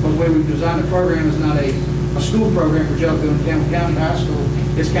 But the way we've designed the program is not a school program for Jellicoe and Campbell County High School.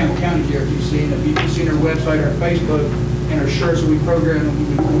 It's Campbell County JRTC, and if you can see their website or Facebook and our shirts that we program and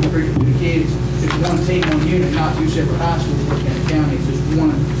we bring to the kids, it's one team, one unit, not 2 separate high schools working in the county. It's just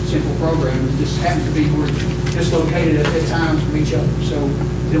one simple program. It just happens to be we're dislocated at times from each other. So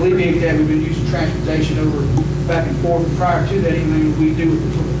to alleviate that, we've been using transportation over back and forth. And prior to that, anything we do with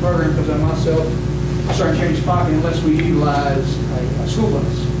the program, because I myself start changing pocket unless we utilize a school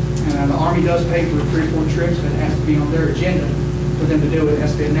bus. And the Army does pay for 3 or 4 trips, but it has to be on their agenda for them to do it. It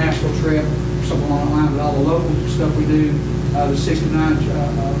has to be a national trip, something along the line with all the local stuff we do, the 69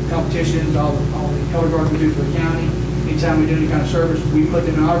 competitions, all the color guards we do for the county. Anytime we do any kind of service, we put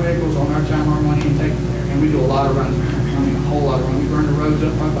them in our vehicles on our time, our money, and take them there. And we do a lot of runs there. I mean, a whole lot of runs. We burn the roads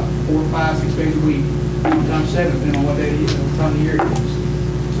up probably about 4, 5, 6 days a week, sometimes 7, depending on what day time of year it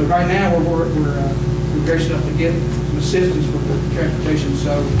is. So right now, we're gracious enough to get some assistance with the transportation.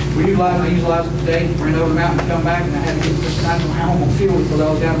 So I utilize it today, ran over the mountain to come back, and I had to get this. I don't know how I'm going to feel it because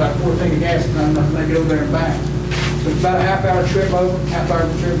I was down about 4 tanks of gas and not enough to make it over there and back. So it's about a half-hour trip over, half-hour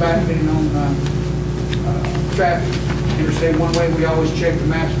trip back, depending on traffic. Interstate one way, we always check the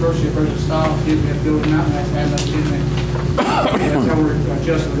maps first, if there's a stop, gives me a building out, and that's had nothing in there. That's how we're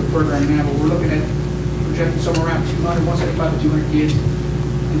adjusting the program now, but we're looking at projecting somewhere around 175 to 200 kids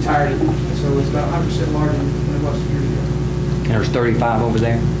entirety. So it's about 100% larger than it was 2 years ago. And there's 35 over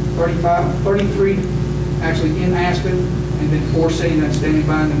there? 33 actually in Aspen, and then 4 sitting that's standing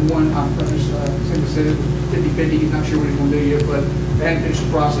by, and then 1, Cindy said it was 50-50, he's not sure what he's going to do yet, but they hadn't finished the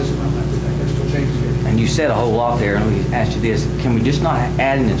process of that. That still changes here. And you said a whole lot there, and let me ask you this. Can we just not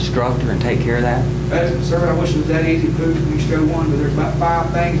add an instructor and take care of that? Sir, I wish it was that easy to prove from each show one, but there's about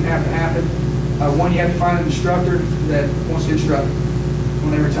 5 things that have to happen. 1, you have to find an instructor that wants to instruct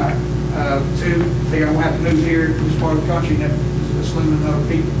when they retire. 2, they're going to have to move here to this part of the country and have a slim number of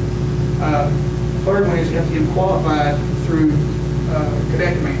people. 3rd one is you have to get them qualified through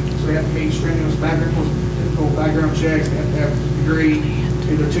cadet command. So they have to meet strenuous background checks. They have to have a degree,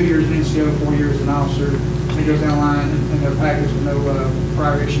 either 2 years in NCO, 4 years as an officer. They go down the line and they're packaged with no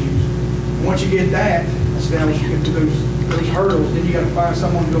prior issues. And once you get that established, you get to those hurdles, then you got to find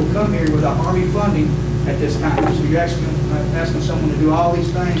someone who will come here without Army funding at this time. So you're actually asking someone to do all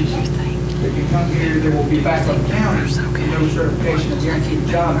these things. They can come here, they will be back up county, no certification, and guarantee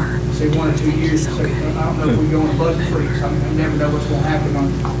the job, say 1 or 2 years. So I don't know if we go on a budget freeze. I mean, I never know what's going to happen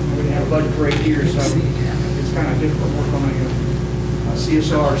we didn't have a budget for 8 years, so it's kind of difficult to work on a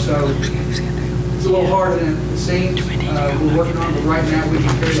CSR. So it's a little harder than it seems. We're working on it, but right now we can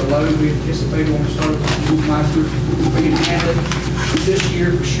carry the load. We anticipated when we started moving last year, we can handle it this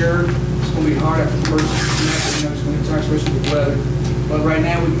year for sure. It's going to be hard after the first semester, it's going to be tight, especially with weather. But right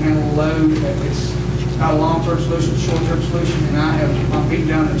now we can handle the load. It's not a long-term solution, it's a short-term solution. And I'm beating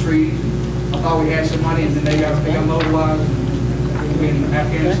down the trees. I thought we had some money, and then they got mobilized. We in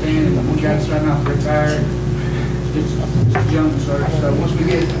Afghanistan, and one guy decided not to retire. It's young, sir. So once we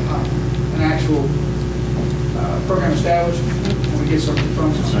get an actual program established, and we get some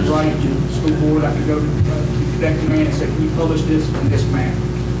from right to the school board, I can go to cadet command and say, can you publish this in this manner?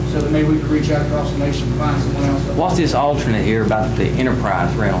 so that maybe we could reach out across the nation and find someone else. What's this alternate here about the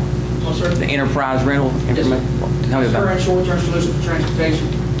enterprise rental? Well, sir, The enterprise rental information? Tell me it's about current it. short-term solution for transportation.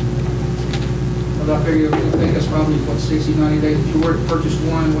 But I figure, I think that's probably, 60, 90 days. If you were to purchase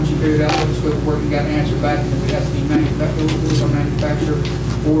one, once you figured out what the scope of work, you got an answer back, and if it has to be manufacturer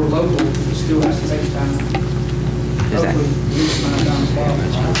or local, it still has to take time. Is that- Hopefully, this amount of time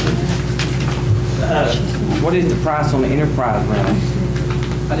is possible. What is the price on the enterprise rental?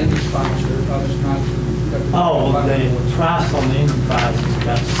 I didn't respond, sir. I was not. Oh, the price on the enterprise is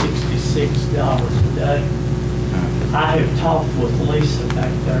about $66 a day. I have talked with Lisa back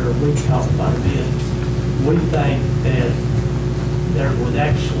there, we talked about it. We think that there would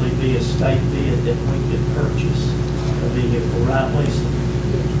actually be a state bid that we could purchase a vehicle, right, Lisa?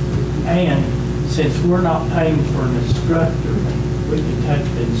 And since we're not paying for an instructor, we can take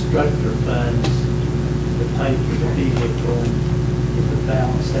the instructor funds to pay for the vehicle and get the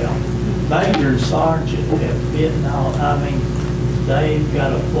balance out. Major and sergeant have been all, I mean, they've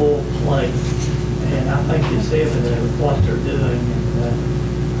got a full plate. And I think it's evident of what they're doing,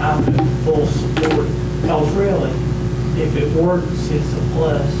 and I'm in full support. Because really, if it works, it's a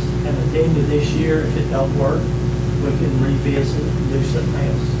plus, and at the end of this year, if it don't work, we can revisit and do something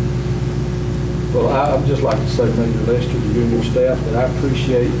else. Well, I'd just like to say, Major Lester, to you and your staff, that I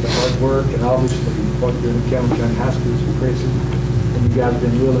appreciate the hard work and obviously what you're doing in Calhoun County High School is impressive. And you guys have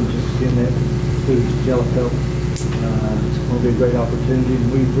been willing to extend that to Jellicoe. It's going to be a great opportunity, and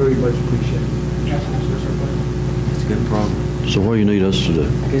we very much appreciate it. It's a good program. So what do you need us to do?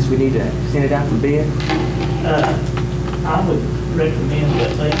 I guess we need to send it out for bid. I would recommend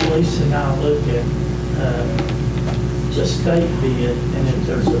that Lisa and I look at the state bid, and if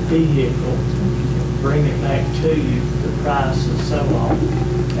there's a vehicle, bring it back to you, the price and so on,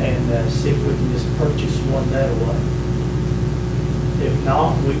 and see if we can just purchase one that way. If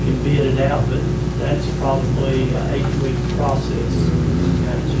not, we can bid it out, but that's probably an 8-week process.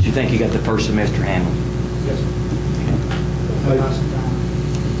 Do you think you got the first semester handled? Yes, sir.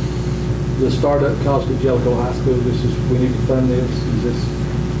 The startup cost of Jellicoe High School, we need to fund this,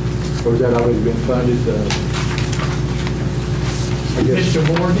 or has that already been funded? I guess. Mr.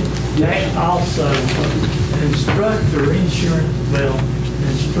 Morgan, that also, an instructor insurance, well, an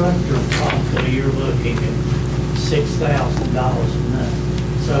instructor probably you're looking at $6,000 a month.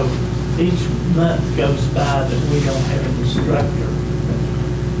 So each month goes by that we don't have an instructor.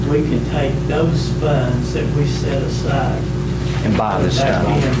 We can take those funds that we set aside And buy this back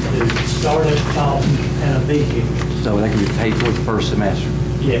stuff. into startup cost and a vehicle. So they can be paid for the first semester.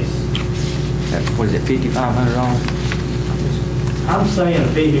 Yes. What is it, $5,500? I'm saying a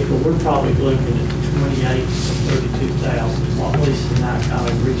vehicle, we're probably looking at 28 to 32,000, what Lisa and I kind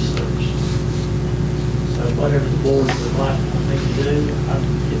of researched. So whatever the board would like me to do,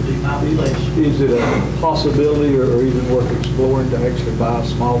 it'd be my relation. Is it a possibility or even worth exploring to actually buy a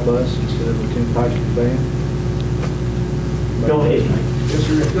small bus instead of a 10-passenger van? Go ahead. Yes,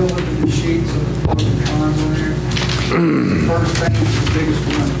 sir. If you'll look at the sheets of the pros and cons on there, first thing is the biggest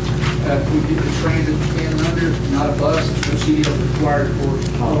one. If we get the transit van under, not a bus, the CDL required for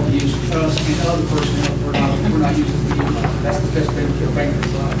all the use of us and other personnel. We're not using the vehicle. That's the best thing for the bank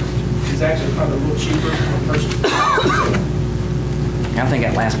design. It's actually probably a little cheaper for a person. I think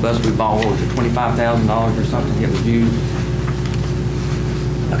that last bus we bought, what was it, $25,000 or something it was used?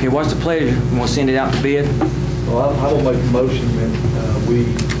 Okay, what's the pleasure? You want to send it out to bid? Well, I will make a motion that we,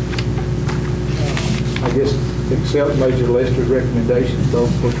 I guess, accept Major Lester's recommendations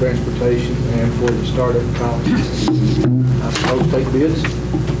both for transportation and for the startup costs. I suppose take bids.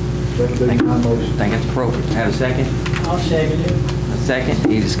 That would be my motion. I think it's appropriate. Have a second? I'll second it. A second.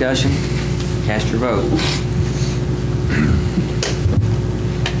 Any discussion? Cast your vote.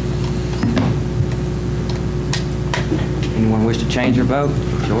 Anyone wish to change their vote?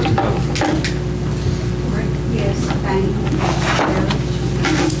 Yours to vote. Yes. Bain. Barrett.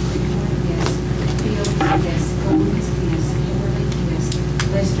 Yes. Fields. Yes. Goins. Yes. Heatherly. Yes.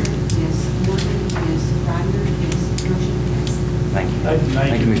 Lester. Yes. Morgan. Yes. Ryder. Yes. Motion yes. Thank you.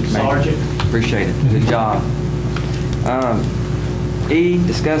 Thank you, Mr. Sergeant. Manager. Appreciate it. Good job. E,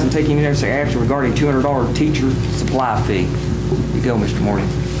 discuss and take any necessary action regarding $200 teacher supply fee. You go, Mr. Morgan.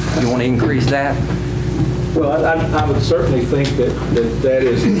 You want to increase that? Well, I would certainly think that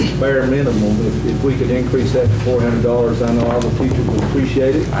is bare minimum. If we could increase that to $400, I know all the teachers would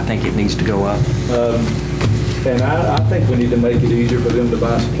appreciate it. I think it needs to go up. And I think we need to make it easier for them to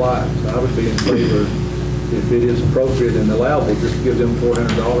buy supplies. I would be in favor, if it is appropriate and allowable, just to give them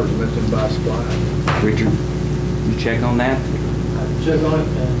 $400 and let them buy supplies. Richard, you check on that? Check on it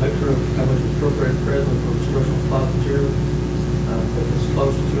and make sure how much appropriate present for instructional supply material. if it's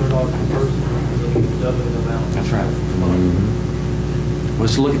close to $200 per person, then you double the amount. That's right.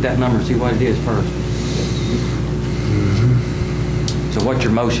 Let's look at that number and see what it is first. So what's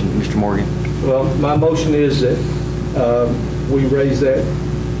your motion, Mr. Morgan? Well, my motion is that we raise that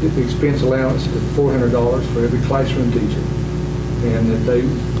expense allowance to $400 for every classroom teacher, and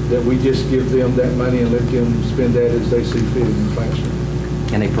that we just give them that money and let them spend that as they see fit in the classroom.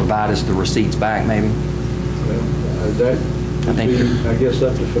 Can they provide us the receipts back, maybe? Well, that would think be, I guess,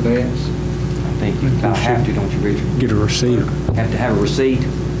 up to finance. I think you about have to, don't you, Richard? Get a receipt. Have to have a receipt?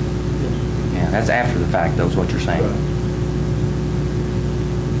 Yeah, that's after the fact, though, is what you're saying.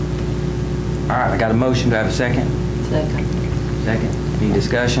 All right, I got a motion. Do I have a second? Second. Any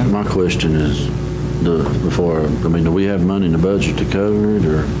discussion? My question is, do we have money in the budget to cover it,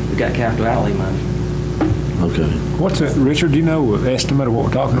 or? We got capital outlay money. Okay. What's that, Richard, do you know the estimate of what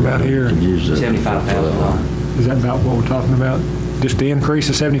we're talking about here? $75,000. Is that about what we're talking about? Just the increase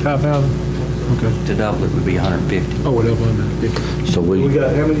of $75,000? Okay. To double it would be 150. Oh, we'll double it. So We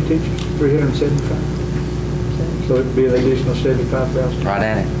got how many teachers? 375? So it'd be an additional 75,000? Right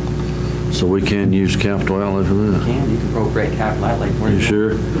at it. So we can use capital outlay for that? You can appropriate capital outlay for it. You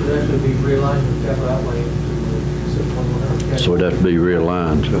sure? It would actually be realigned with capital outlay to the 100. So it'd have to be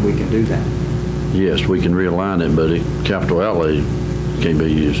realigned? But we can do that. Yes, we can realign it, but capital outlay can't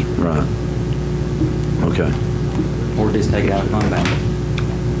be used, right? Okay. Or just take it out of fund balance.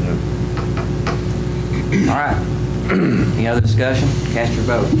 All right. Any other discussion? Cast your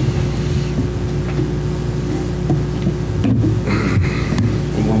vote.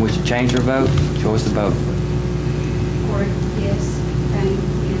 Anyone wish to change their vote? Choice of vote. Ford, yes. Bain,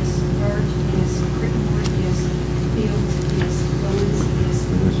 yes. Bird, yes. Crickmore, yes. Fields, yes. Goins, yes.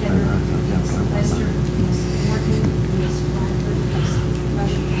 Heather, yes. Lester, yes. Morgan, yes. Bradford, yes.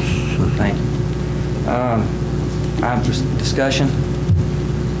 Motion passes. Thank you. Item for discussion.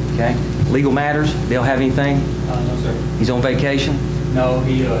 Okay. Legal matters. Bill have anything? No, sir. He's on vacation? No,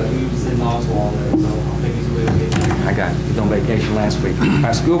 he was in Oswald there, so I think he's with me. I got it. He's on vacation last week.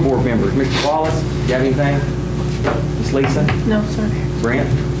 Our school board members, Mr. Wallace, you have anything? Miss Lisa? No, sir. Brent?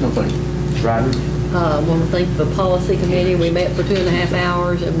 Nobody. Roderick? I want to thank the policy committee. We met for 2.5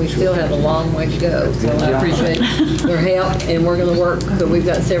 hours, and we still have a long way to go. So I appreciate their help, and we're going to work, because we've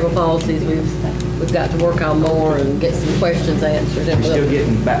got several policies we've got to work on more and get some questions answered. You're still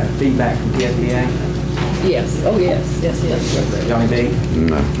getting feedback from TSBA? Yes. Oh, yes. Yes. Johnny B?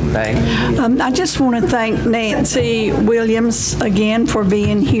 No. I just want to thank Nancy Williams again for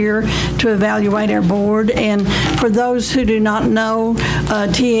being here to evaluate our board. And for those who do not know,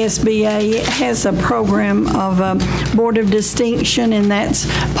 TSBA has a program of Board of Distinction, and that's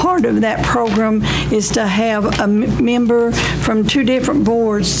part of that program is to have a member from 2 different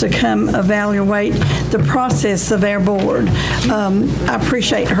boards to come evaluate the process of our board. I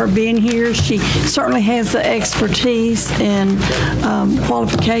appreciate her being here. She certainly has the expertise and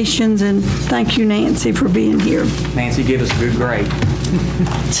qualifications, and thank you, Nancy, for being here. Nancy, give us a good grade.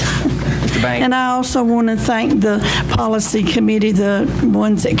 Mr. Banks? And I also want to thank the policy committee, the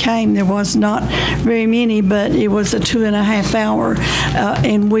ones that came. There was not very many, but it was a 2.5 hour,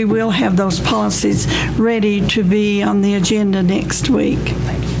 and we will have those policies ready to be on the agenda next week.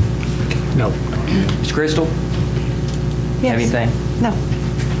 Thank you. No. Ms. Crystal? Yes. Have anything? No.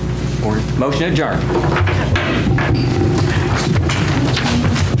 Or motion adjourned.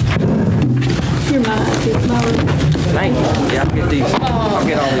 You're mine. Thank you. Yeah, I'll get these. I'll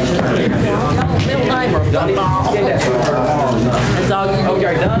get all these turned in. Done it? Get that. That's all you Oh, you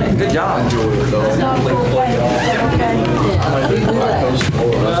already done it? Good job.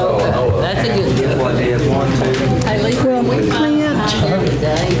 That's a good deal. What it is, 1, 2. Hey, Lisa, Well, Clint,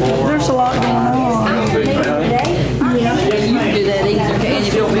 there's a lot going on. you can do that easier, can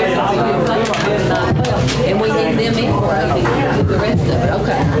you? And we need them in for the rest of it.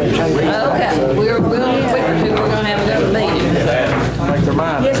 Okay. Okay. We're quick or two. We're going to have another meeting. Make their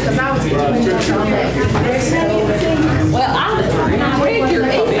mind. Yes, because I was Well, I read your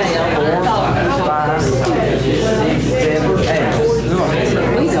email. 5, 6, 7,